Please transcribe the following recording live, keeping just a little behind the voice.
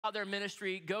about their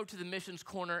ministry, go to the missions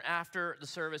corner after the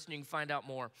service and you can find out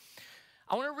more.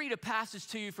 I want to read a passage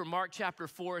to you from Mark chapter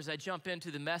 4 as I jump into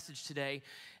the message today.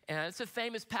 And it's a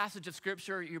famous passage of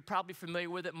scripture. You're probably familiar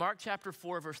with it. Mark chapter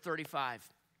 4, verse 35.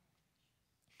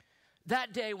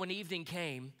 That day when evening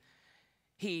came,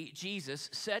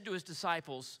 Jesus, said to his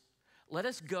disciples, "Let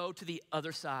us go to the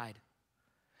other side."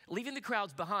 Leaving the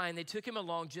crowds behind, they took him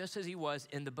along just as he was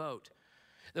in the boat.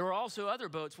 There were also other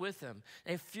boats with him.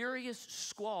 A furious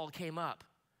squall came up.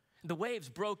 The waves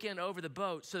broke in over the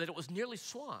boat so that it was nearly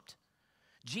swamped.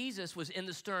 Jesus was in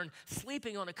the stern,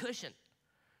 sleeping on a cushion.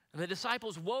 And the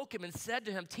disciples woke him and said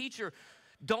to him, "Teacher,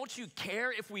 don't you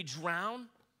care if we drown?"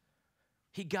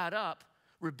 He got up,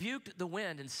 rebuked the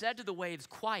wind, and said to the waves,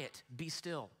 "Quiet, be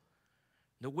still."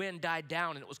 The wind died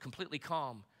down and it was completely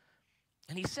calm.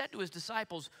 And he said to his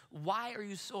disciples, "Why are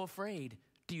you so afraid?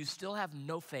 Do you still have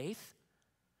no faith?"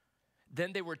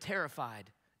 Then they were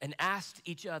terrified and asked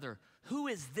each other, "Who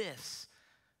is this?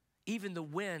 Even the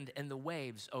wind and the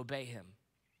waves obey him."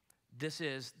 This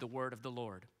is the word of the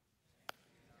Lord.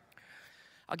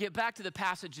 I'll get back to the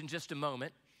passage in just a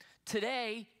moment.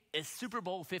 Today is Super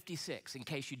Bowl 56, in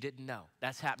case you didn't know.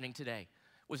 That's happening today.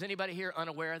 Was anybody here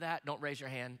unaware of that? Don't raise your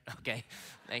hand. Okay,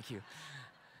 thank you.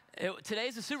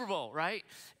 Today's the Super Bowl, right?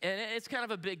 And it's kind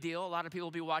of a big deal. A lot of people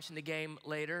will be watching the game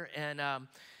later, and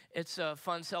it's a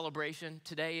fun celebration.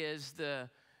 Today is the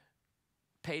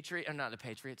not the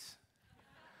Patriots.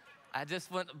 I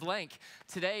just went blank.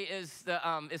 Today is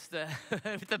it's the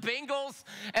the Bengals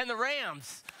and the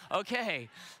Rams. Okay,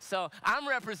 so I'm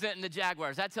representing the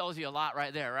Jaguars. That tells you a lot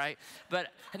right there, right?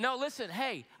 But no, listen,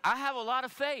 hey, I have a lot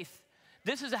of faith.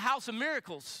 This is a house of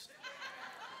miracles.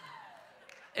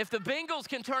 If the Bengals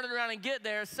can turn it around and get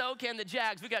there, so can the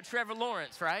Jags. We got Trevor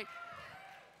Lawrence, right?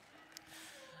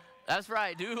 That's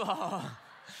right, dude.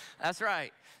 That's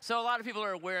right. So a lot of people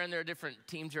are wearing their different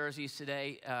team jerseys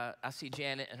today. I see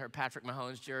Janet in her Patrick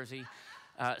Mahomes jersey.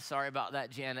 Sorry about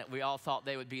that, Janet. We all thought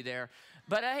they would be there.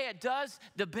 But hey,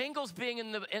 the Bengals being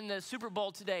in the Super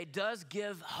Bowl today does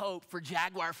give hope for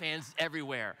Jaguar fans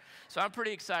everywhere. So I'm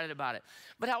pretty excited about it.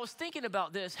 But I was thinking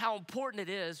about this, how important it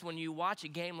is when you watch a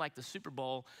game like the Super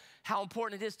Bowl, how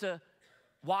important it is to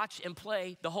watch and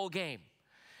play the whole game.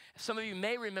 Some of you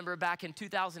may remember back in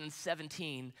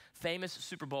 2017, famous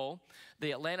Super Bowl,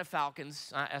 the Atlanta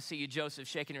Falcons. I see you, Joseph,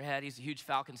 shaking your head. He's a huge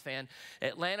Falcons fan.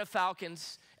 Atlanta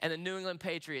Falcons and the New England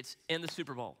Patriots in the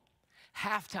Super Bowl.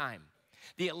 Halftime,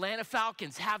 the Atlanta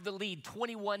Falcons have the lead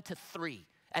 21-3.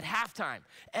 At halftime,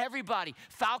 everybody,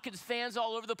 Falcons fans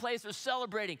all over the place are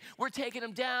celebrating. We're taking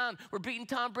them down. We're beating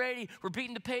Tom Brady. We're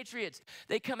beating the Patriots.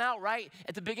 They come out right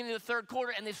at the beginning of the third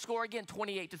quarter and they score again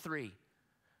 28-3.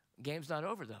 Game's not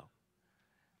over, though.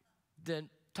 Then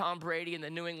Tom Brady and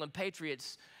the New England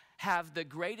Patriots have the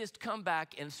greatest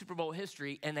comeback in Super Bowl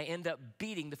history, and they end up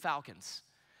beating the Falcons.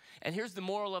 And here's the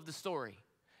moral of the story.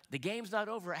 The game's not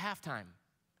over at halftime.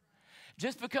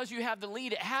 Just because you have the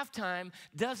lead at halftime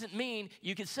doesn't mean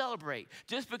you can celebrate.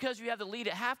 Just because you have the lead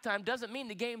at halftime doesn't mean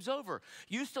the game's over.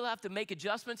 You still have to make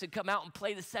adjustments and come out and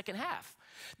play the second half.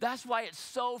 That's why it's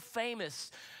so famous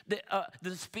that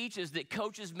the speeches that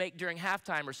coaches make during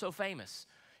halftime are so famous.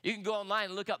 You can go online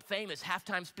and look up famous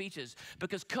halftime speeches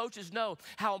because coaches know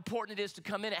how important it is to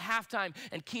come in at halftime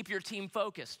and keep your team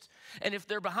focused. And if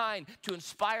they're behind, to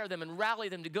inspire them and rally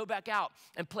them to go back out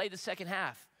and play the second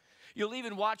half. You'll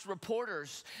even watch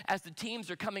reporters as the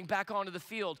teams are coming back onto the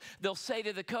field. They'll say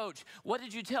to the coach, "What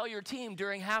did you tell your team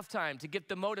during halftime to get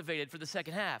them motivated for the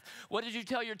second half? What did you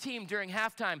tell your team during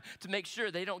halftime to make sure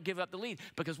they don't give up the lead?"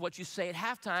 Because what you say at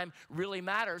halftime really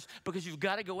matters because you've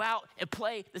got to go out and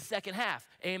play the second half.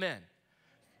 Amen.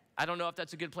 I don't know if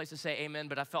that's a good place to say amen,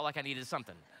 but I felt like I needed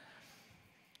something.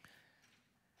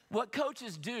 What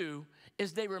coaches do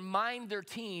is they remind their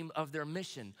team of their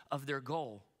mission, of their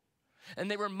goal.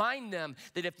 And they remind them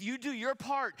that if you do your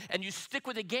part and you stick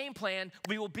with the game plan,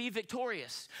 we will be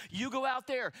victorious. You go out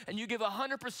there and you give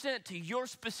 100% to your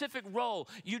specific role.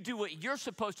 You do what you're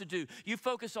supposed to do. You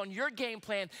focus on your game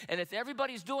plan, and if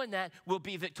everybody's doing that, we'll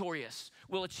be victorious.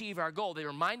 We'll achieve our goal. They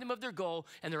remind them of their goal,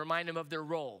 and they remind them of their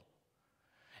role.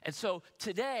 And so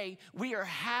today, we are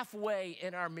halfway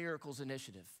in our Miracles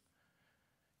Initiative.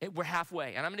 We're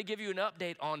halfway, and I'm gonna give you an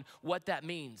update on what that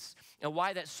means and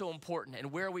why that's so important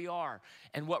and where we are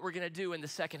and what we're gonna do in the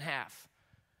second half.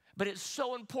 But it's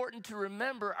so important to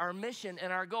remember our mission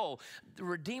and our goal. The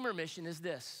Redeemer mission is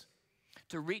this: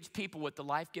 to reach people with the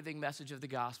life-giving message of the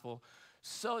gospel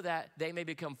so that they may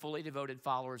become fully devoted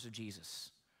followers of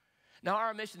Jesus. Now,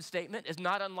 our mission statement is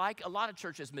not unlike a lot of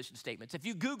churches' mission statements. If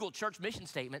you Google church mission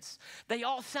statements, they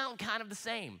all sound kind of the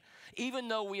same. Even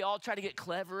though we all try to get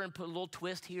clever and put a little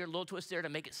twist here, a little twist there to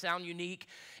make it sound unique,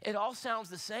 it all sounds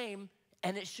the same,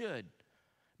 and it should,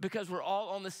 because we're all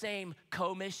on the same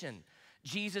co-mission.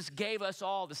 Jesus gave us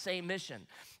all the same mission.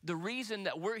 The reason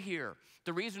that we're here,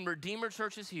 the reason Redeemer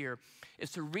Church is here, is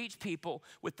to reach people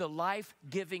with the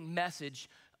life-giving message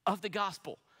of the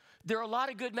gospel. There are a lot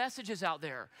of good messages out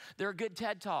there. There are good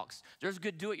TED Talks. There's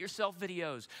good do-it-yourself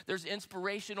videos. There's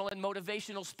inspirational and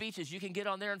motivational speeches. You can get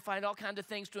on there and find all kinds of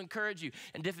things to encourage you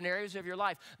in different areas of your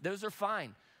life. Those are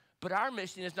fine. But our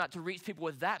mission is not to reach people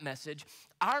with that message.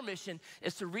 Our mission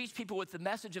is to reach people with the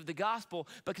message of the gospel,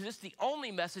 because it's the only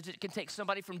message that can take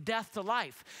somebody from death to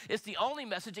life. It's the only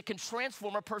message that can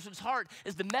transform a person's heart,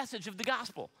 is the message of the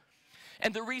gospel.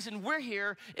 And the reason we're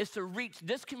here is to reach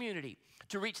this community,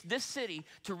 to reach this city,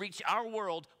 to reach our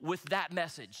world with that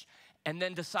message, and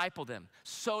then disciple them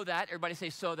so that, everybody say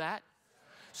so that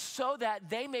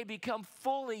they may become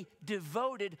fully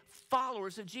devoted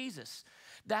followers of Jesus.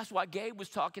 That's why Gabe was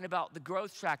talking about the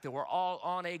growth track, that we're all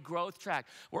on a growth track.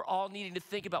 We're all needing to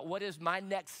think about, what is my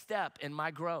next step in my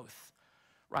growth,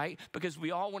 right? Because we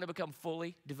all want to become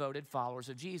fully devoted followers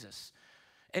of Jesus.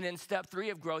 And in step 3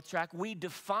 of growth track, we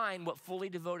define what fully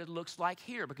devoted looks like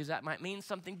here, because that might mean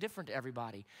something different to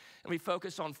everybody. And we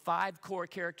focus on 5 core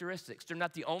characteristics. They're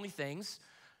not the only things,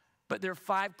 but there are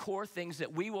 5 core things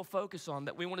that we will focus on,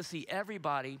 that we want to see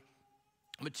everybody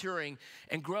maturing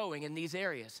and growing in these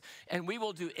areas. And we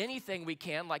will do anything we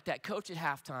can, like that coach at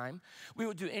halftime. We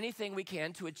will do anything we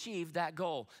can to achieve that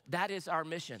goal. That is our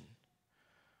mission.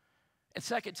 In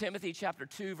 2 Timothy chapter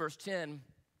 2, verse 10,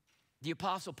 the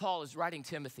Apostle Paul is writing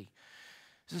Timothy.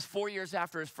 This is 4 years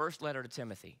after his first letter to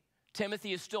Timothy.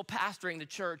 Timothy is still pastoring the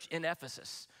church in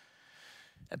Ephesus.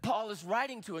 And Paul is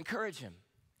writing to encourage him.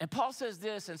 And Paul says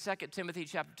this in 2 Timothy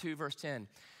chapter 2, verse 10.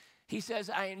 He says,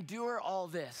 I endure all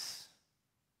this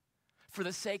for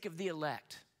the sake of the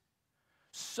elect,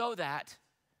 so that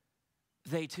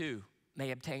they too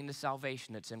may obtain the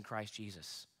salvation that's in Christ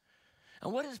Jesus.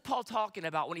 And what is Paul talking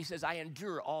about when he says, I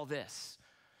endure all this?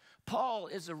 Paul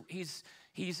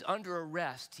he's under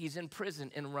arrest. He's in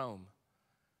prison in Rome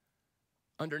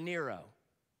under Nero.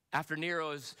 After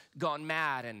Nero has gone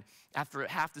mad, and after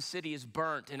half the city is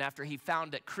burnt, and after he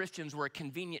found that Christians were a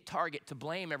convenient target to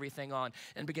blame everything on,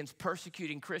 and begins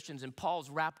persecuting Christians, and Paul's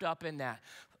wrapped up in that.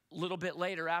 A little bit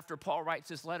later, after Paul writes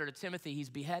this letter to Timothy, he's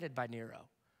beheaded by Nero.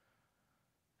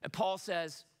 And Paul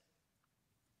says,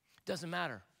 doesn't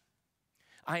matter.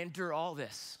 I endure all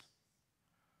this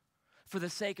for the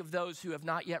sake of those who have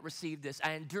not yet received this.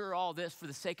 I endure all this for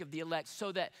the sake of the elect,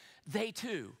 so that they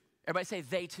too, everybody say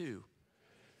they too.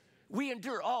 We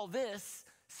endure all this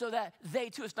so that they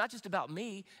too. It's not just about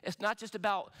me. It's not just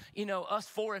about, us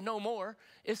 4 and no more.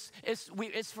 It's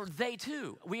for they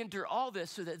too. We endure all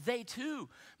this so that they too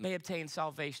may obtain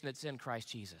salvation that's in Christ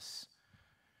Jesus.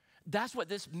 That's what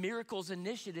this Miracles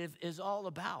Initiative is all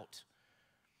about.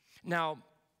 Now,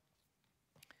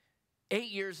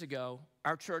 8 years ago,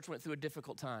 our church went through a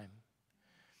difficult time.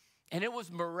 And it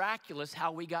was miraculous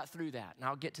how we got through that. And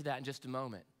I'll get to that in just a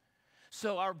moment.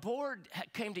 So our board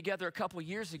came together a couple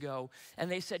years ago,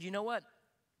 and they said, you know what?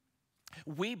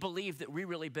 We believe that we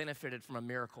really benefited from a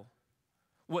miracle.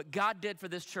 What God did for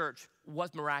this church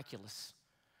was miraculous.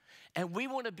 And we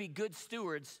want to be good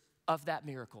stewards of that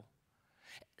miracle.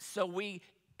 So we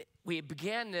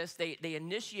began this, they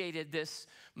initiated this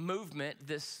movement,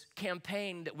 this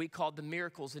campaign that we called the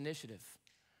Miracles Initiative,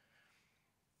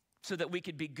 so that we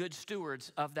could be good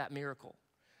stewards of that miracle.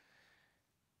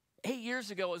 8 years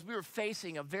ago, as we were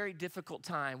facing a very difficult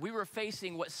time, we were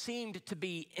facing what seemed to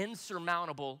be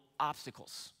insurmountable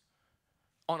obstacles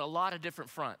on a lot of different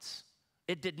fronts.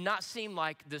 It did not seem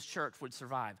like this church would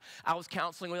survive. I was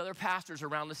counseling with other pastors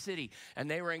around the city, and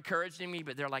they were encouraging me,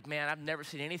 but they're like, man, I've never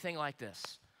seen anything like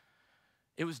this.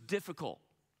 It was difficult.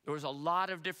 There was a lot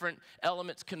of different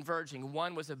elements converging.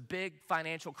 One was a big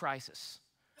financial crisis.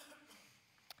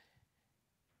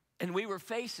 And we were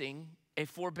facing a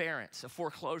forbearance, a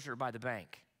foreclosure by the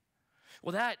bank.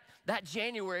 Well, that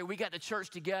January, we got the church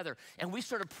together, and we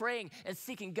started praying and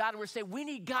seeking God, and we're saying, we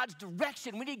need God's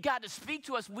direction. We need God to speak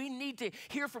to us. We need to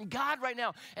hear from God right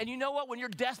now. And you know what? When you're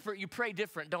desperate, you pray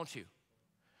different, don't you?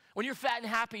 When you're fat and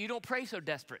happy, you don't pray so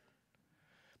desperate.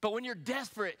 But when you're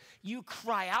desperate, you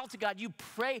cry out to God. You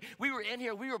pray. We were in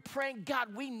here. We were praying,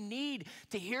 God, we need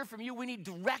to hear from you. We need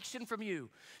direction from you.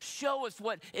 Show us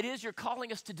what it is you're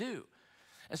calling us to do.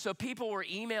 And so people were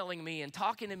emailing me and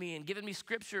talking to me and giving me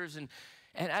scriptures. And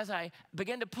as I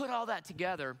began to put all that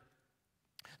together,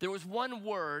 there was one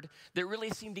word that really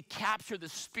seemed to capture the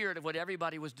spirit of what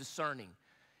everybody was discerning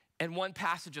in one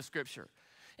passage of Scripture.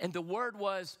 And the word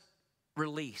was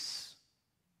release.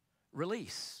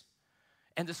 Release.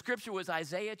 And the scripture was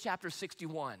Isaiah chapter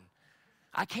 61.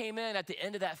 I came in at the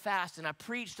end of that fast and I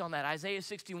preached on that, Isaiah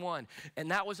 61.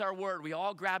 And that was our word. We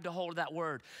all grabbed a hold of that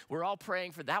word. We're all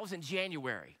praying for that. That was in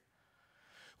January.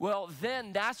 Well,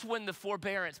 then that's when the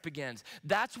forbearance begins.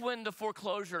 That's when the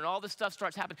foreclosure and all this stuff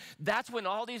starts happening. That's when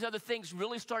all these other things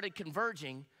really started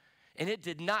converging, and it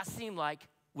did not seem like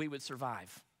we would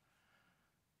survive.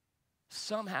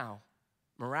 Somehow,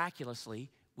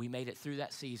 miraculously, we made it through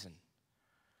that season.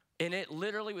 And it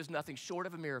literally was nothing short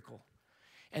of a miracle.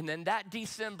 And then that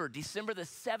December the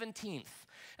 17th,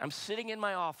 I'm sitting in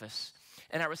my office,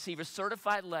 and I receive a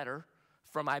certified letter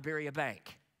from Iberia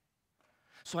Bank.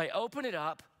 So I open it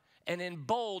up, and in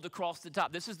bold across the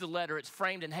top, this is the letter. It's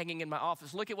framed and hanging in my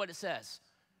office. Look at what it says.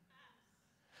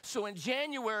 So in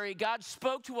January, God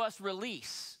spoke to us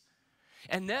release.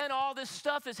 And then all this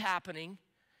stuff is happening.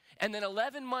 And then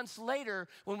 11 months later,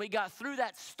 when we got through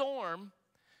that storm,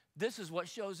 this is what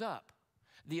shows up.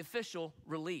 The official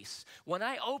release. When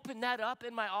I opened that up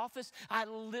in my office, I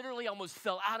literally almost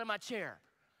fell out of my chair.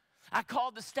 I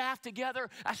called the staff together.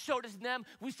 I showed it to them.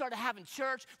 We started having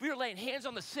church. We were laying hands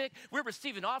on the sick. We were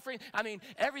receiving offering. I mean,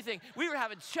 everything. We were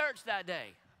having church that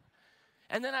day.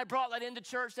 And then I brought that into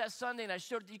church that Sunday, and I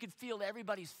showed that you could feel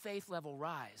everybody's faith level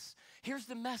rise. Here's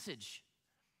the message.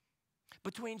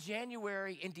 Between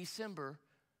January and December,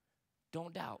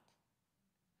 don't doubt.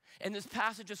 In this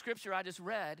passage of scripture I just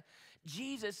read,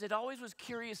 Jesus, it always was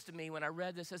curious to me when I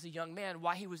read this as a young man,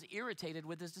 why he was irritated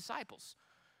with his disciples.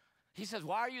 He says,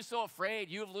 why are you so afraid?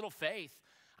 You have little faith.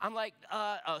 I'm like,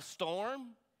 a storm?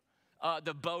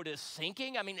 The boat is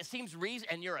sinking? I mean, it seems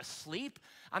and you're asleep?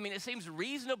 I mean, it seems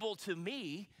reasonable to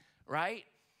me, right?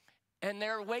 And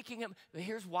they're waking him. But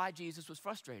here's why Jesus was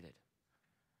frustrated.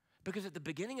 Because at the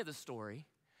beginning of the story,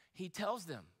 he tells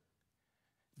them,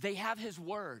 they have his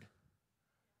word.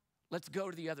 Let's go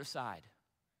to the other side.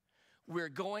 We're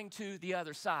going to the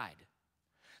other side.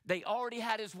 They already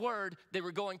had his word. They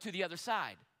were going to the other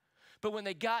side. But when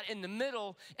they got in the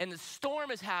middle and the storm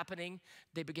is happening,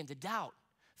 they begin to doubt.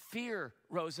 Fear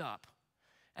rose up.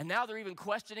 And now they're even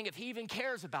questioning if he even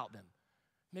cares about them.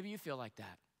 Maybe you feel like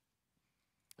that.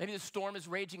 Maybe the storm is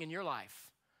raging in your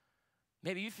life.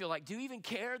 Maybe you feel like, do you even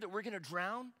care that we're going to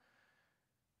drown?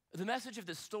 The message of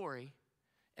this story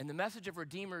and the message of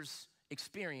Redeemer's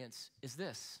experience is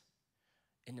this.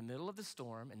 In the middle of the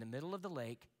storm, in the middle of the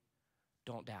lake,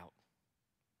 don't doubt.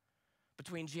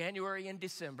 Between January and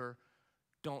December,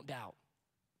 don't doubt.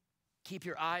 Keep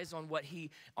your eyes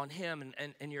on him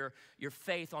and your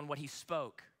faith on what he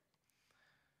spoke.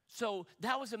 So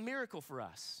that was a miracle for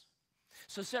us.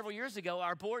 So several years ago,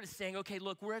 our board is saying, okay,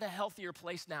 look, we're at a healthier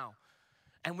place now.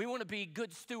 And we want to be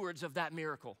good stewards of that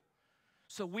miracle.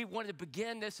 So we wanted to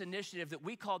begin this initiative that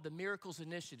we called the Miracles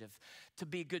Initiative, to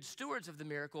be good stewards of the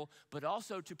miracle, but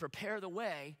also to prepare the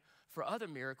way for other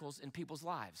miracles in people's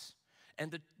lives.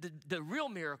 And the real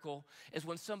miracle is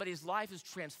when somebody's life is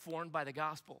transformed by the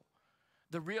gospel.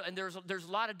 And there's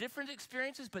a lot of different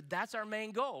experiences, but that's our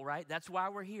main goal, right? That's why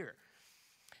we're here.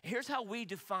 Here's how we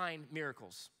define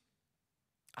miracles.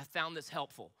 I found this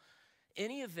helpful.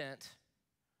 Any event,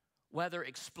 whether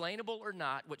explainable or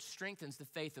not, which strengthens the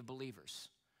faith of believers.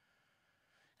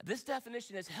 This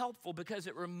definition is helpful because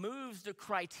it removes the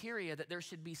criteria that there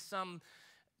should be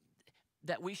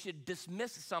that we should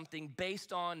dismiss something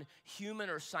based on human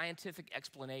or scientific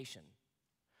explanation.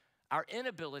 Our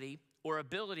inability or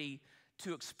ability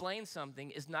to explain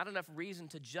something is not enough reason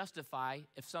to justify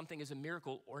if something is a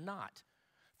miracle or not.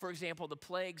 For example, the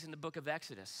plagues in the book of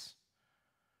Exodus,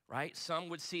 right? Some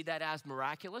would see that as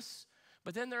miraculous,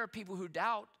 but then there are people who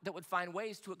doubt that would find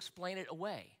ways to explain it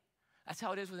away. That's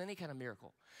how it is with any kind of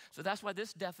miracle. So that's why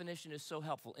this definition is so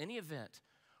helpful. Any event,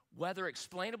 whether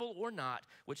explainable or not,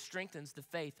 which strengthens the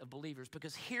faith of believers.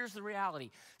 Because here's the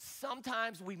reality.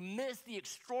 Sometimes we miss the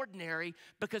extraordinary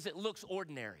because it looks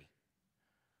ordinary.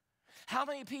 How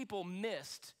many people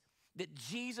missed that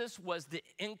Jesus was the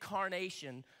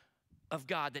incarnation of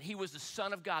God, that he was the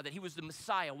Son of God, that he was the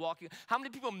Messiah walking? How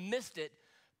many people missed it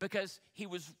because he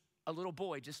was a little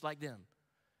boy just like them?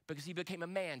 Because he became a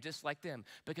man just like them?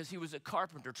 Because he was a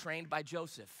carpenter trained by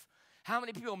Joseph? How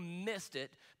many people missed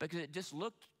it because it just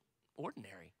looked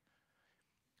ordinary?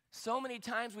 So many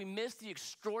times we miss the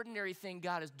extraordinary thing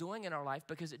God is doing in our life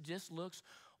because it just looks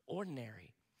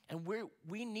ordinary. And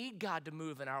we need God to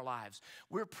move in our lives.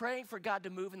 We're praying for God to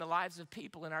move in the lives of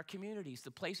people in our communities,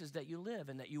 the places that you live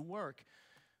and that you work,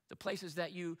 the places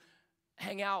that you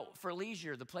hang out for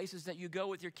leisure, the places that you go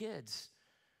with your kids.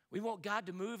 We want God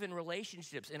to move in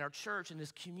relationships in our church, in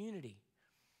this community.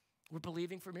 We're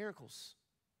believing for miracles.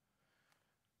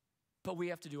 But we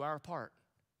have to do our part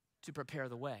to prepare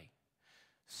the way.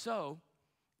 So,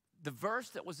 the verse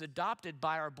that was adopted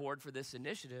by our board for this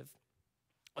initiative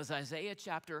was Isaiah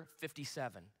chapter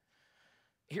 57.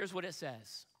 Here's what it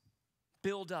says.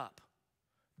 Build up,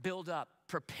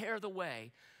 prepare the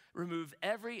way, remove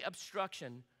every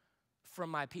obstruction from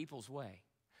my people's way.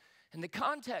 And the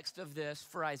context of this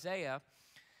for Isaiah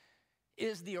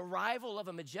is the arrival of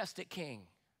a majestic king.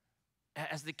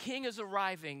 As the king is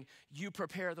arriving, you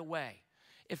prepare the way.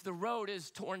 If the road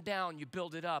is torn down, you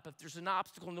build it up. If there's an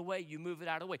obstacle in the way, you move it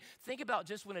out of the way. Think about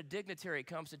just when a dignitary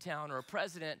comes to town or a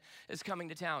president is coming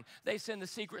to town. They send the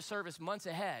Secret Service months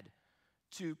ahead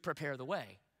to prepare the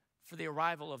way for the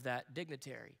arrival of that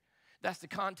dignitary. That's the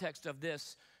context of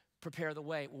this, prepare the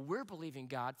way. Well, we're believing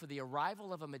God for the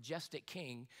arrival of a majestic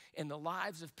king in the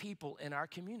lives of people in our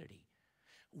community.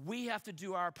 We have to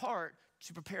do our part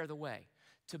to prepare the way,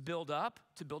 to build up,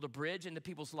 to build a bridge into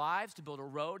people's lives, to build a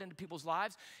road into people's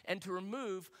lives, and to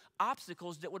remove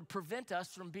obstacles that would prevent us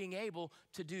from being able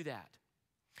to do that.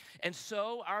 And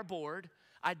so our board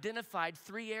identified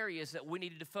 3 areas that we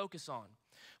needed to focus on.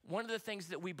 One of the things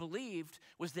that we believed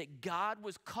was that God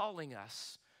was calling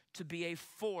us to be a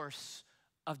force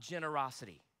of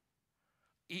generosity.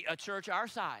 A church our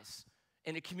size,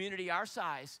 in a community our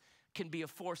size, can be a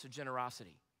force of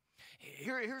generosity.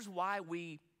 Here's why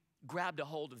we grabbed a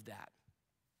hold of that.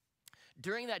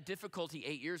 During that difficulty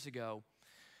 8 years ago,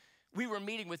 we were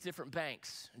meeting with different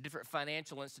banks and different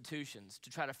financial institutions to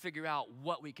try to figure out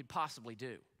what we could possibly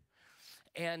do.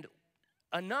 And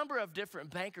a number of different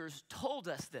bankers told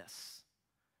us this.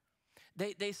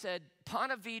 They said,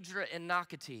 Ponte Vedra and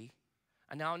Nocatee,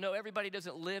 and now I know everybody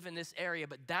doesn't live in this area,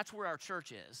 but that's where our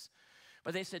church is.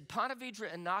 But they said Ponte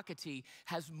Vedra and Nocatee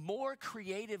has more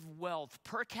creative wealth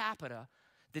per capita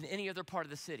than any other part of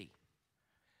the city.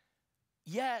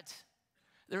 Yet,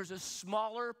 there's a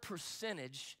smaller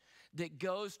percentage that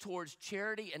goes towards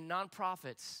charity and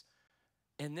nonprofits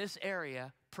in this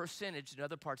area percentage than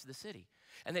other parts of the city.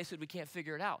 And they said, we can't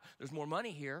figure it out. There's more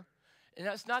money here. And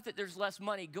it's not that there's less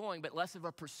money going, but less of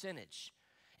a percentage.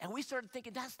 And we started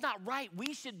thinking, that's not right.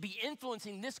 We should be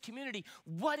influencing this community.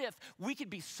 What if we could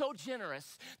be so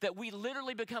generous that we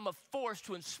literally become a force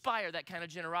to inspire that kind of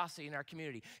generosity in our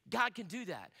community? God can do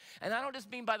that. And I don't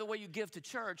just mean by the way you give to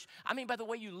church. I mean by the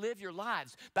way you live your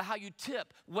lives, by how you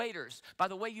tip waiters, by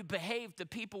the way you behave to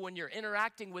people when you're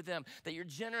interacting with them, that you're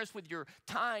generous with your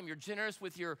time, you're generous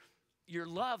with your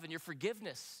love and your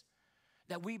forgiveness,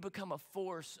 that we become a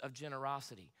force of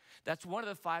generosity. That's one of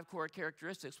the 5 core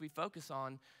characteristics we focus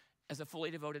on as a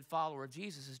fully devoted follower of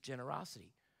Jesus is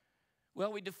generosity.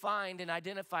 Well, we defined and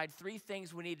identified 3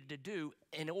 things we needed to do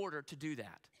in order to do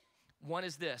that. One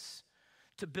is this,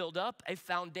 to build up a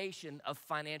foundation of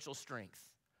financial strength.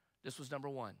 This was number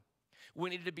 1. We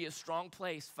needed to be a strong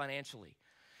place financially.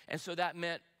 And so that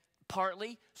meant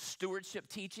partly stewardship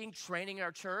teaching, training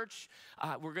our church.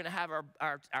 We're going to have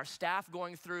our staff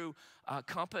going through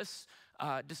Compass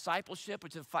discipleship,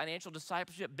 which is financial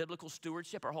discipleship, biblical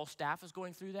stewardship. Our whole staff is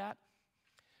going through that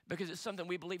because it's something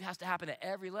we believe has to happen at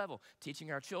every level. Teaching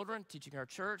our children, teaching our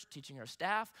church, teaching our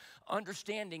staff,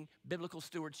 understanding biblical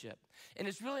stewardship. And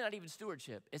it's really not even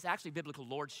stewardship. It's actually biblical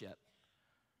lordship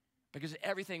because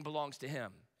everything belongs to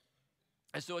him.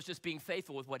 And so it's just being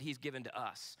faithful with what he's given to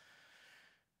us.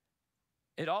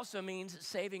 It also means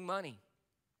saving money,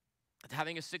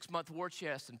 having a 6-month war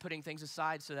chest and putting things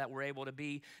aside so that we're able to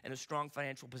be in a strong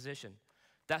financial position.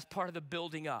 That's part of the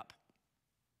building up.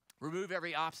 Remove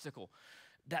every obstacle.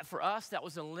 That for us, that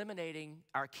was eliminating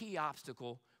our key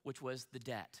obstacle, which was the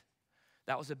debt.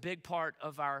 That was a big part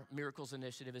of our Miracles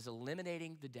Initiative, is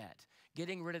eliminating the debt,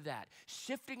 getting rid of that,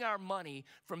 shifting our money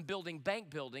from building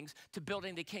bank buildings to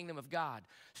building the kingdom of God,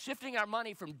 shifting our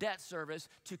money from debt service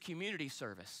to community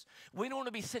service. We don't want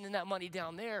to be sending that money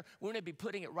down there. We want to be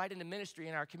putting it right into ministry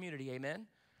in our community, amen?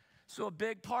 So a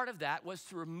big part of that was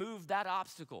to remove that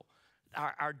obstacle,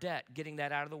 our debt, getting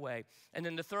that out of the way. And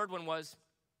then the third one was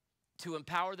to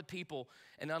empower the people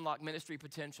and unlock ministry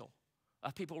potential.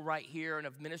 Of people right here and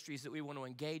of ministries that we want to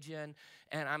engage in.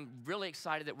 And I'm really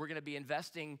excited that we're going to be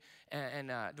investing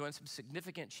and doing some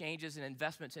significant changes and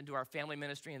investments into our family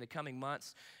ministry in the coming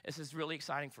months. This is really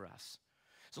exciting for us.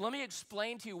 So let me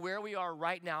explain to you where we are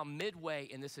right now midway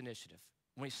in this initiative.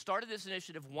 When we started this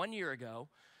initiative 1 year ago,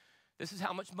 this is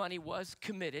how much money was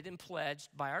committed and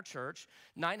pledged by our church.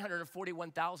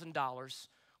 $941,000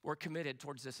 were committed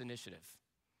towards this initiative.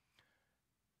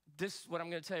 This, what I'm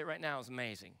going to tell you right now, is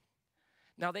amazing.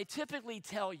 Now, they typically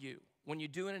tell you when you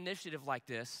do an initiative like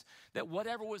this, that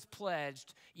whatever was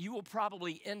pledged, you will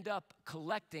probably end up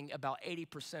collecting about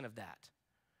 80% of that.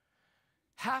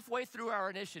 Halfway through our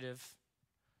initiative,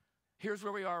 here's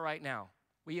where we are right now.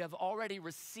 We have already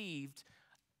received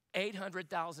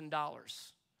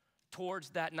 $800,000 towards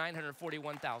that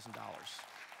 $941,000.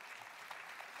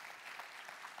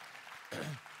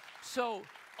 So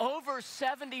over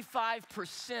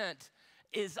 75%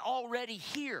 is already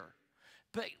here,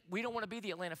 but we don't want to be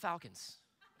the Atlanta Falcons.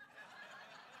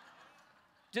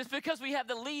 Just because we have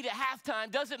the lead at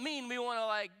halftime doesn't mean we want to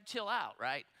like chill out,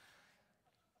 right?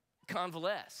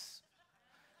 Convalesce.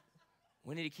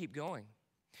 We need to keep going.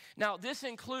 Now, this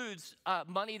includes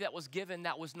money that was given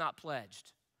that was not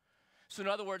pledged. So in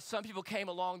other words, some people came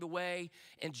along the way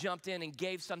and jumped in and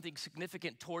gave something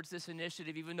significant towards this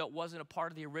initiative, even though it wasn't a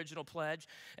part of the original pledge,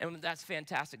 and that's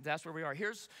fantastic. That's where we are.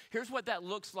 Here's what that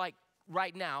looks like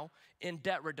right now in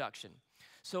debt reduction.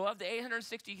 So of the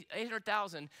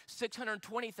 $800,000,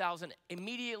 $620,000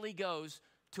 immediately goes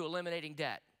to eliminating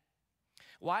debt.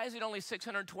 Why is it only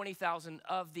 $620,000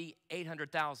 of the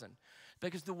 $800,000?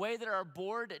 Because the way that our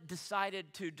board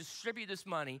decided to distribute this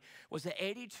money was that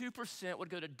 82%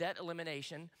 would go to debt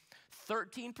elimination,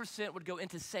 13% would go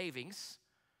into savings,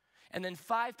 and then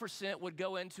 5% would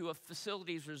go into a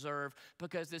facilities reserve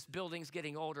because this building's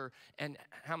getting older. And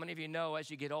how many of you know as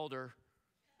you get older,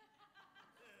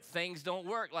 things don't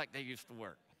work like they used to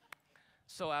work?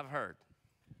 So I've heard.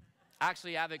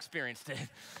 Actually, I've experienced it.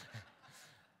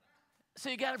 So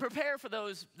you got to prepare for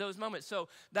those moments. So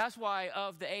that's why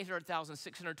of the $800,000,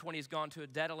 620 has gone to a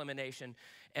debt elimination,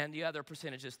 and the other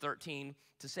percentage is 13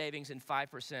 to savings and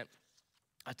 5%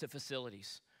 to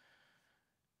facilities.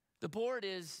 The board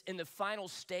is in the final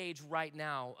stage right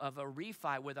now of a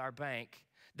refi with our bank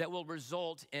that will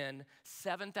result in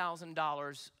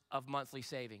 $7,000 of monthly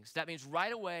savings. That means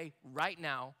right away, right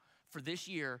now, for this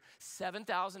year,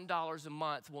 $7,000 a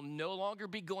month will no longer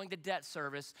be going to debt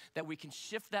service, that we can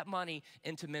shift that money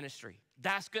into ministry.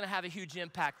 That's going to have a huge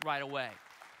impact right away.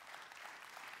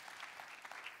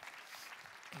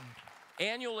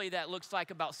 Annually, that looks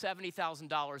like about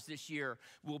 $70,000 this year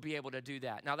we'll be able to do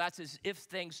that. Now, that's as if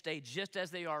things stay just as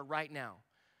they are right now,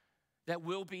 that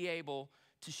we'll be able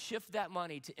to shift that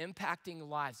money to impacting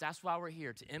lives. That's why we're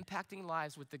here, to impacting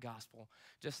lives with the gospel,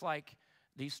 just like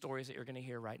these stories that you're going to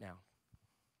hear right now.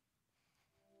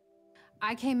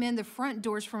 I came in the front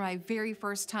doors for my very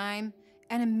first time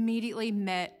and immediately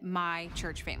met my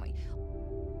church family.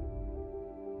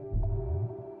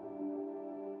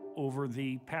 Over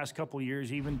the past couple of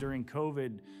years, even during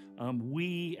COVID,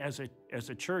 we as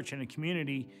a church and a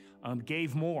community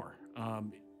gave more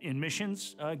in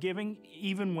missions giving,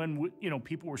 even when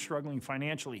people were struggling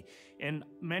financially. And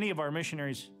many of our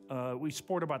missionaries, we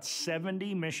support about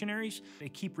 70 missionaries. They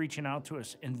keep reaching out to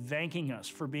us and thanking us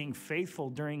for being faithful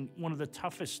during one of the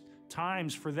toughest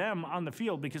times for them on the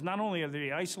field, because not only are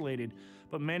they isolated,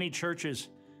 but many churches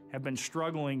have been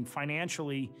struggling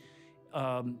financially,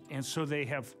 and so they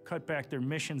have cut back their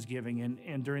missions giving.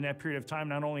 And during that period of time,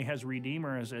 not only has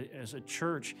Redeemer as a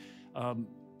church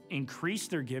increase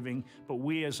their giving, but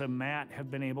we as a MAT have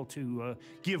been able to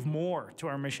give more to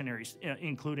our missionaries,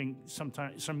 including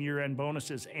some year-end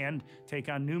bonuses, and take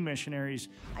on new missionaries.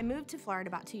 I moved to Florida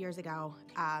about 2 years ago,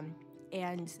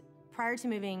 and prior to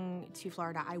moving to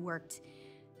Florida, I worked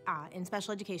in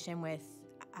special education with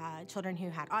children who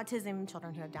had autism,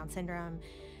 children who have Down syndrome,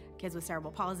 kids with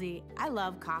cerebral palsy. I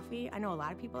love coffee. I know a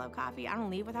lot of people love coffee. I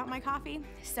don't leave without my coffee.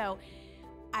 So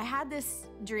I had this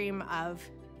dream of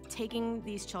taking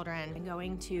these children and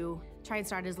going to try and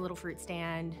start as a little fruit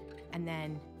stand and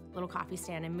then little coffee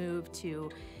stand and move to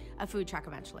a food truck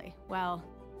eventually. Well,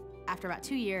 after about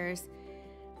 2 years,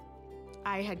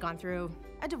 I had gone through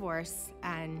a divorce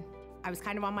and I was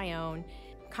kind of on my own,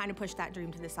 kind of pushed that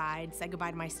dream to the side, said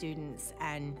goodbye to my students,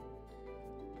 and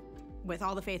with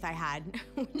all the faith I had,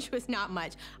 which was not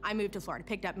much, I moved to Florida,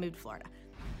 picked up, moved to Florida.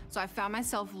 So I found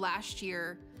myself last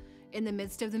year in the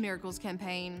midst of the Miracles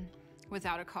campaign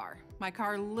without a car. My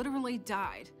car literally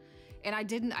died. And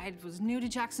I was new to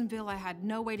Jacksonville. I had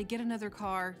no way to get another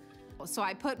car. So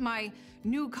I put my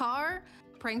new car,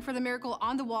 praying for the miracle,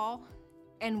 on the wall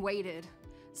and waited.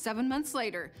 7 months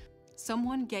later,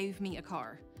 someone gave me a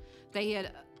car. They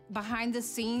had, behind the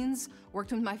scenes,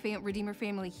 worked with my Redeemer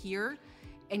family here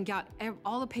and got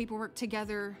all the paperwork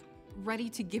together, ready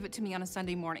to give it to me on a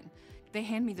Sunday morning. They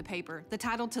hand me the paper, the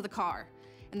title to the car,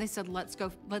 and they said, let's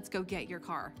go get your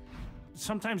car.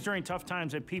 Sometimes during tough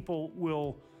times that people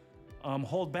will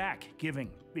hold back giving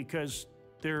because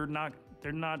they're not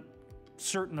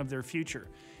certain of their future.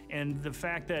 And the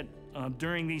fact that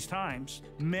during these times,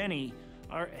 many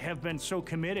have been so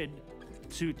committed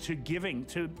to giving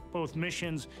to both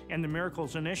missions and the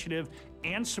Miracles Initiative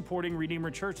and supporting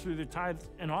Redeemer Church through the tithe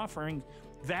and offering,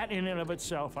 that in and of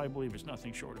itself, I believe, is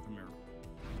nothing short of a miracle.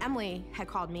 Emily had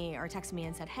called me or texted me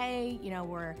and said, hey, you know,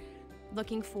 we're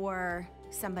looking for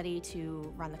somebody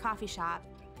to run the coffee shop.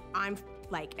 I'm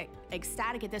like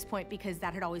ecstatic at this point because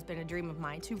that had always been a dream of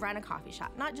mine, to run a coffee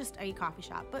shop, not just a coffee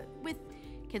shop, but with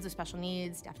kids with special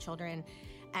needs, deaf children.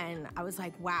 And I was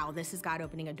like, wow, this is God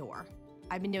opening a door.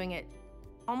 I've been doing it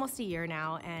almost a year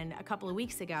now, and a couple of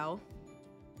weeks ago,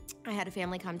 I had a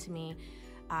family come to me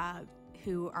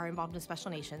who are involved in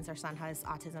special nations. Their son has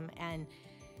autism, and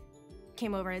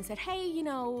came over and said, hey, you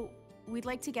know, we'd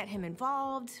like to get him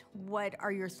involved. What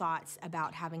are your thoughts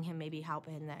about having him maybe help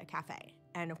in the cafe?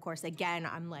 And of course, again,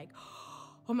 I'm like,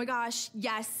 oh my gosh,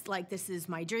 yes, like this is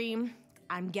my dream.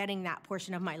 I'm getting that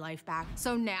portion of my life back.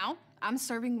 So now I'm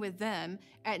serving with them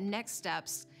at Next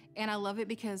Steps, and I love it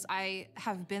because I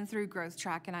have been through Growth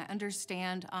Track and I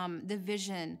understand the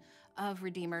vision of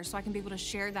Redeemer, so I can be able to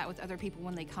share that with other people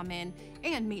when they come in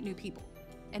and meet new people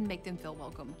and make them feel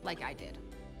welcome like I did.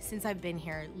 Since I've been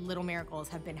here, little miracles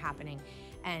have been happening,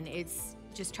 and it's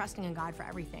just trusting in God for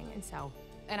everything.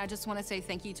 And I just want to say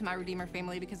thank you to my Redeemer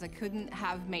family because I couldn't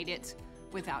have made it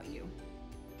without you.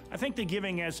 I think the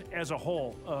giving as a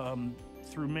whole,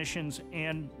 through missions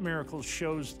and miracles,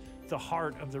 shows the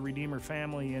heart of the Redeemer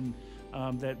family, and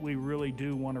that we really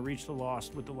do want to reach the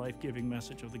lost with the life-giving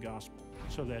message of the gospel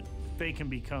so that they can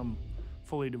become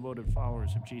fully devoted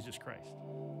followers of Jesus Christ.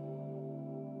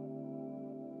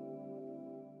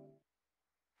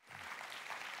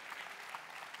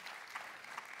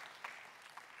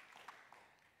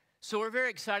 So we're very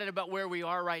excited about where we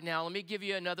are right now. Let me give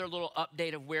you another little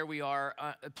update of where we are.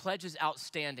 Pledge is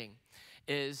outstanding.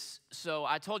 So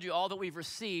I told you all that we've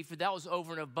received, but that was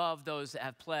over and above those that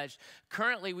have pledged.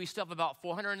 Currently, we still have about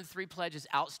 403 pledges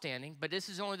outstanding, but this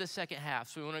is only the second half.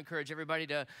 So we want to encourage everybody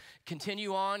to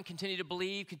continue on, continue to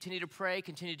believe, continue to pray,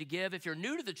 continue to give. If you're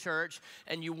new to the church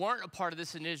and you weren't a part of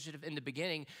this initiative in the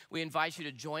beginning, we invite you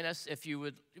to join us if you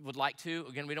would like to.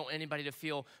 Again, we don't want anybody to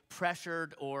feel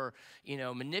pressured or,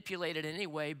 manipulated in any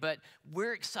way, but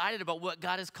we're excited about what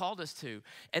God has called us to.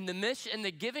 And the mission and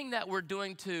the giving that we're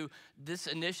doing to this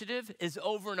initiative is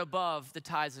over and above the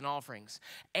tithes and offerings.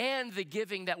 And the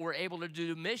giving that we're able to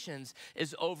do to missions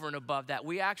is over and above that.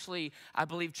 We actually, I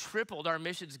believe, tripled our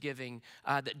missions giving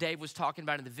that Dave was talking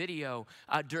about in the video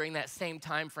during that same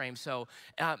time frame. So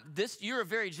you're a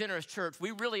very generous church.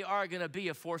 We really are going to be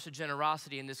a force of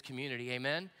generosity in this community.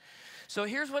 Amen? So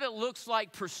here's what it looks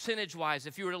like percentage-wise.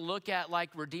 If you were to look at like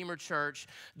Redeemer Church,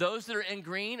 those that are in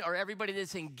green are everybody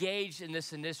that's engaged in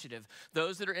this initiative.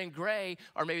 Those that are in gray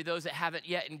are maybe those that haven't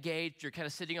yet engaged. You're kind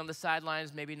of sitting on the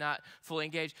sidelines, maybe not fully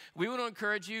engaged. We want to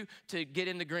encourage you to get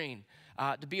in the green.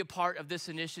 To be a part of this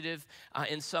initiative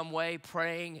in some way,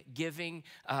 praying, giving.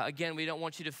 Again, we don't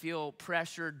want you to feel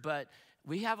pressured, but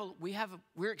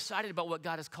we're excited about what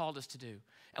God has called us to do.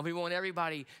 And we want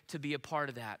everybody to be a part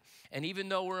of that. And even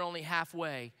though we're only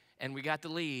halfway and we got the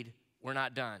lead, we're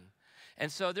not done.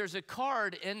 And so there's a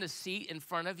card in the seat in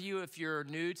front of you if you're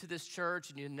new to this church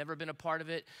and you've never been a part of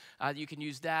it. You can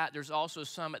use that. There's also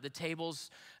some at the tables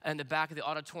in the back of the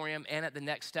auditorium and at the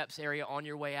Next Steps area on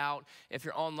your way out. If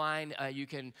you're online, you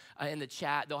can, in the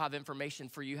chat, they'll have information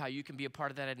for you how you can be a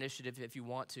part of that initiative if you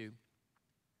want to.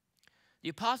 The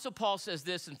Apostle Paul says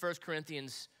this in 1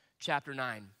 Corinthians chapter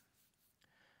 9.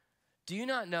 Do you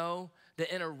not know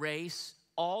that in a race,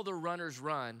 all the runners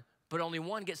run, but only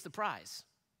one gets the prize?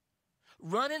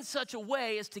 Run in such a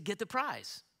way as to get the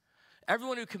prize.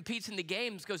 Everyone who competes in the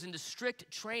games goes into strict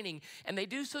training, and they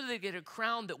do so that they get a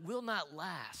crown that will not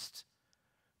last.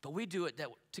 But we do it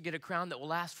to get a crown that will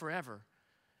last forever.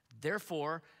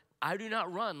 Therefore, I do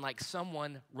not run like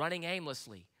someone running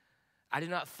aimlessly. I do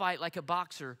not fight like a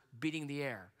boxer beating the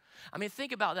air. I mean,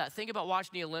 think about that. Think about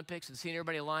watching the Olympics and seeing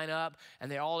everybody line up,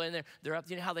 and they're all in there. They're up,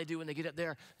 you know how they do when they get up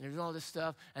there, and they're doing all this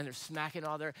stuff, and they're smacking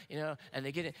all their, and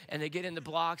they get in the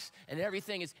blocks, and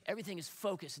everything is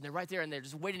focused, and they're right there, and they're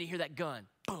just waiting to hear that gun,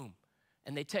 boom,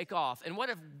 and they take off. And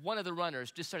what if one of the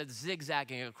runners just started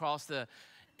zigzagging across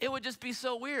it would just be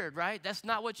so weird, right? That's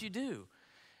not what you do.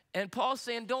 And Paul's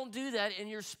saying, don't do that in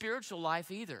your spiritual life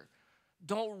either.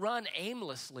 Don't run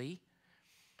aimlessly.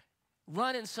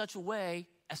 Run in such a way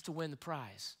as to win the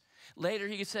prize. Later,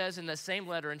 he says in the same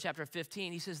letter in chapter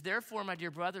 15, he says, therefore, my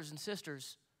dear brothers and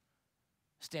sisters,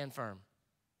 stand firm.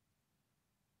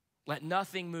 Let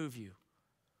nothing move you.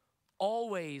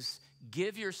 Always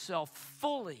give yourself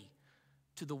fully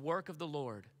to the work of the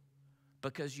Lord,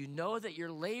 because you know that your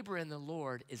labor in the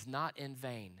Lord is not in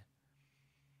vain.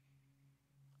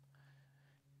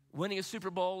 Winning a Super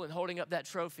Bowl and holding up that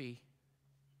trophy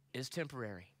is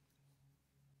temporary.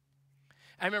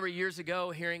 I remember years ago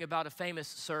hearing about a famous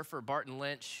surfer, Barton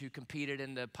Lynch, who competed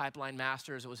in the Pipeline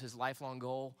Masters. It was his lifelong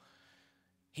goal.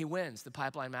 He wins the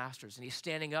Pipeline Masters, and he's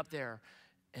standing up there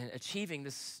and achieving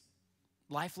this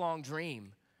lifelong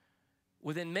dream.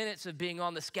 Within minutes of being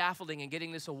on the scaffolding and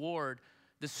getting this award,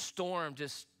 the storm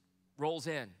just rolls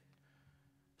in,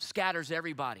 scatters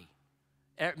everybody.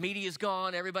 Media's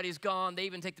gone, everybody's gone. They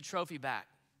even take the trophy back.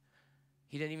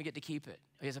 He didn't even get to keep it.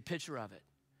 He has a picture of it.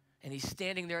 And he's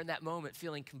standing there in that moment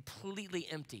feeling completely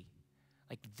empty.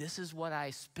 Like, this is what I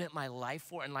spent my life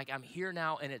for, and like I'm here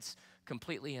now and it's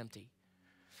completely empty.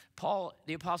 Paul,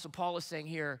 the Apostle Paul is saying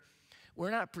here,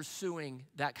 we're not pursuing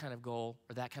that kind of goal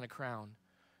or that kind of crown,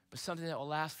 but something that will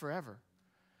last forever.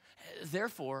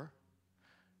 Therefore,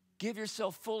 give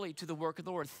yourself fully to the work of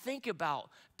the Lord. Think about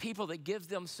people that give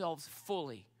themselves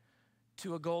fully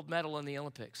to a gold medal in the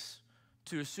Olympics,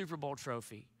 to a Super Bowl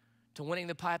trophy, to winning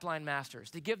the Pipeline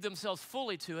Masters. They give themselves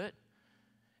fully to it.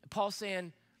 And Paul's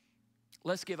saying,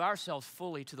 let's give ourselves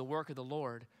fully to the work of the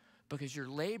Lord, because your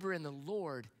labor in the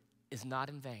Lord is not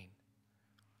in vain.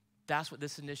 That's what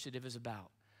this initiative is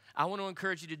about. I want to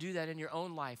encourage you to do that in your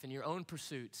own life, in your own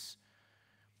pursuits.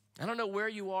 I don't know where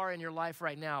you are in your life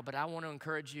right now, but I want to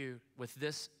encourage you with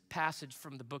this passage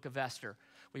from the book of Esther.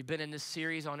 We've been in this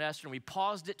series on Esther, and we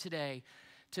paused it today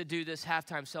to do this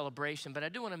halftime celebration, but I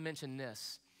do want to mention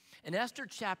this. In Esther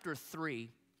chapter 3,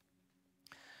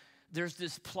 there's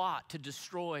this plot to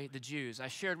destroy the Jews. I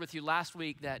shared with you last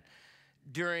week that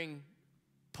during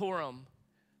Purim,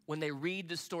 when they read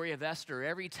the story of Esther,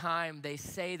 every time they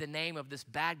say the name of this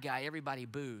bad guy, everybody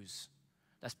boos.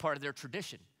 That's part of their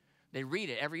tradition. They read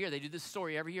it every year. They do this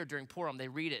story every year during Purim. They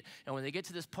read it. And when they get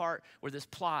to this part where this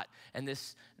plot and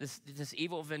this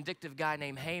evil, vindictive guy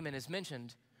named Haman is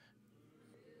mentioned,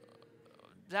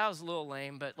 that was a little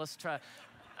lame, but let's try.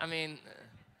 I mean,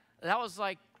 that was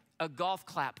like a golf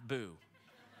clap boo.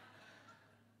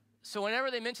 So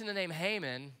whenever they mention the name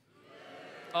Haman,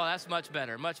 oh, that's much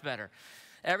better, much better.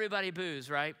 Everybody boos,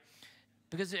 right?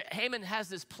 Because Haman has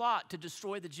this plot to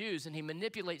destroy the Jews, and he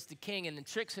manipulates the king and then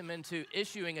tricks him into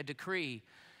issuing a decree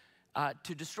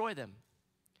to destroy them.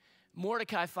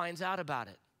 Mordecai finds out about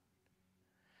it.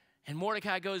 And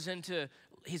Mordecai goes into,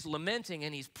 he's lamenting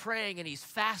and he's praying and he's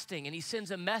fasting, and he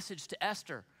sends a message to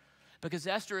Esther, because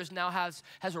Esther now has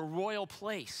a royal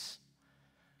place.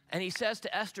 And he says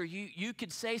to Esther, you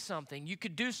could say something, you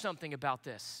could do something about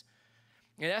this.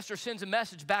 And Esther sends a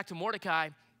message back to Mordecai,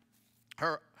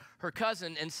 her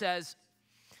cousin, and says,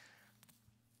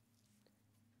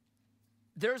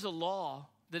 there's a law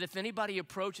that if anybody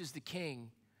approaches the king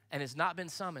and has not been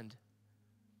summoned,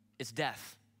 it's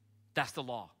death. That's the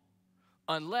law.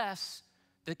 Unless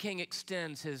the king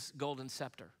extends his golden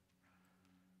scepter.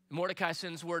 Mordecai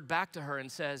sends word back to her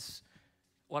and says,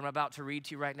 what I'm about to read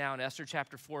to you right now in Esther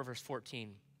chapter 4, verse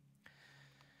 14.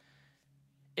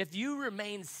 If you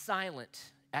remain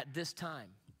silent at this time,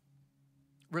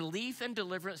 relief and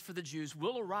deliverance for the Jews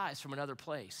will arise from another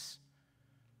place,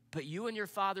 but you and your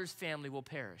father's family will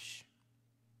perish.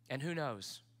 And who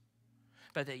knows,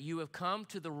 but that you have come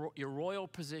to your royal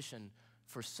position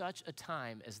for such a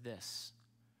time as this.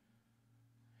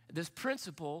 This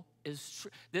principle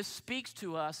this speaks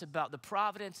to us about the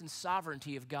providence and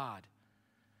sovereignty of God.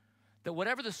 That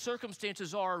whatever the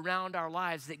circumstances are around our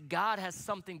lives, that God has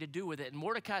something to do with it. And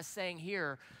Mordecai is saying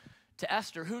here to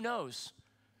Esther, who knows,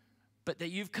 but that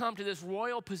you've come to this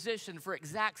royal position for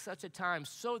exact such a time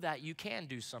so that you can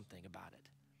do something about it.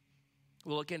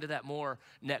 We'll look into that more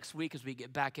next week as we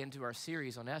get back into our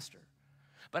series on Esther.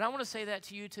 But I want to say that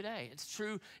to you today. It's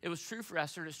true. It was true for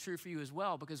Esther, and it's true for you as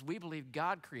well, because we believe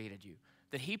God created you,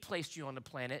 that he placed you on the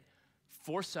planet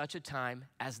for such a time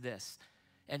as this.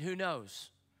 And who knows,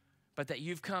 but that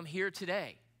you've come here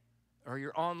today, or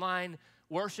you're online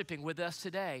worshiping with us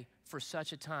today for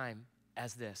such a time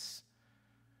as this.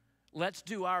 Let's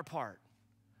do our part.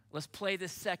 Let's play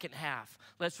this second half.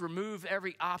 Let's remove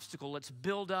every obstacle. Let's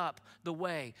build up the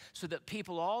way so that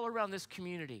people all around this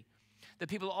community, the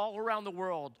people all around the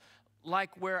world, like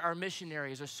where our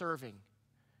missionaries are serving,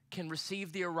 can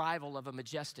receive the arrival of a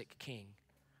majestic king.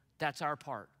 That's our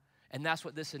part. And that's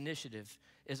what this initiative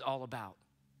is all about.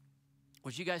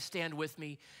 Would you guys stand with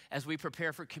me as we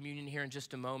prepare for communion here in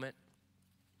just a moment?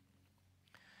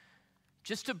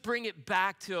 Just to bring it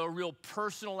back to a real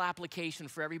personal application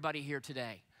for everybody here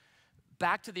today.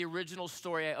 Back to the original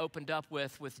story I opened up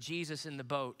with Jesus in the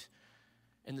boat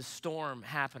and the storm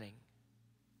happening.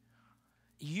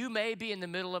 You may be in the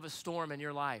middle of a storm in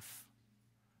your life.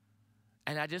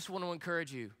 And I just want to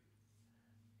encourage you,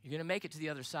 you're going to make it to the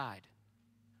other side.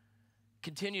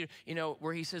 Continue,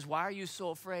 where he says, why are you so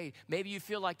afraid? Maybe you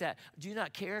feel like that. Do you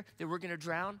not care that we're going to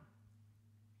drown?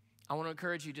 I want to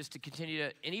encourage you just to continue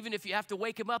to, and even if you have to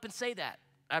wake him up and say that,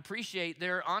 I appreciate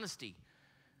their honesty.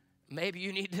 Maybe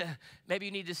you need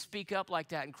to speak up like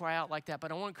that and cry out like that,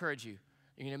 but I want to encourage you.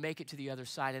 You're going to make it to the other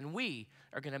side, and we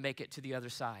are going to make it to the other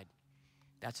side.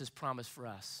 That's his promise for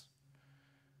us.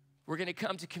 We're going to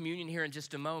come to communion here in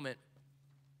just a moment.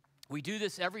 We do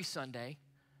this every Sunday.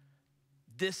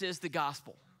 This is the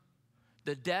gospel,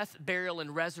 the death, burial,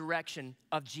 and resurrection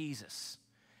of Jesus.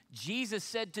 Jesus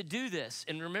said to do this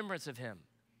in remembrance of him.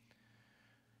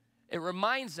 It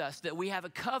reminds us that we have a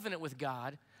covenant with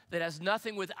God that has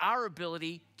nothing with our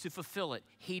ability to fulfill it.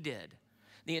 He did.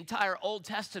 The entire Old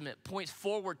Testament points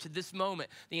forward to this moment.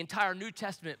 The entire New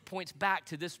Testament points back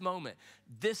to this moment.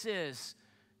 This is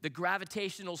the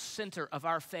gravitational center of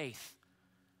our faith.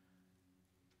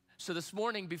 So this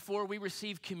morning, before we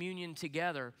receive communion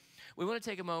together, we want to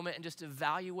take a moment and just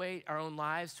evaluate our own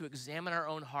lives, to examine our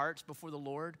own hearts before the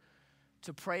Lord,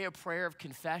 to pray a prayer of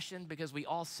confession because we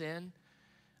all sin.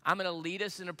 I'm going to lead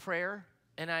us in a prayer,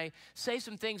 and I say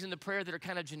some things in the prayer that are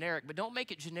kind of generic, but don't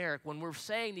make it generic. When we're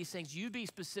saying these things, you be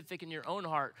specific in your own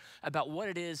heart about what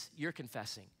it is you're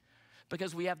confessing.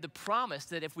 Because we have the promise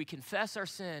that if we confess our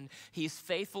sin, he's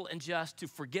faithful and just to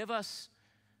forgive us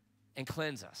and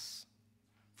cleanse us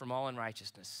from all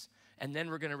unrighteousness. And then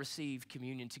we're going to receive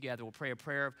communion together. We'll pray a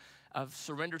prayer of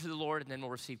surrender to the Lord, and then we'll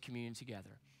receive communion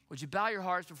together. Would you bow your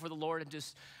hearts before the Lord and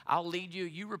just, I'll lead you.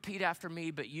 You repeat after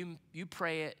me, but you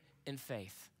pray it in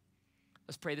faith.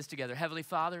 Let's pray this together. Heavenly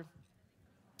Father,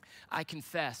 I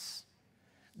confess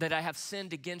that I have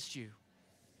sinned against you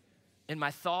in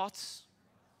my thoughts,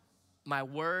 my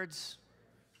words,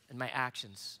 and my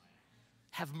actions.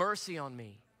 Have mercy on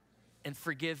me and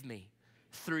forgive me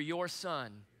through your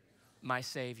Son, my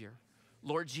Savior.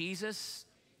 Lord Jesus,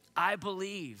 I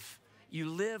believe you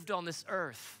lived on this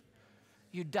earth.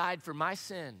 You died for my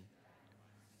sin.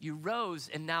 You rose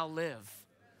and now live.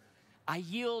 I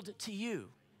yield to you.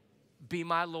 Be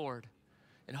my Lord.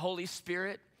 And Holy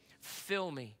Spirit,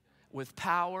 fill me with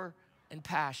power and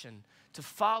passion to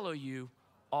follow you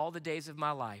all the days of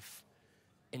my life.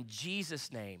 In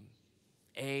Jesus' name,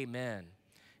 amen.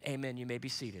 Amen. You may be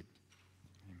seated.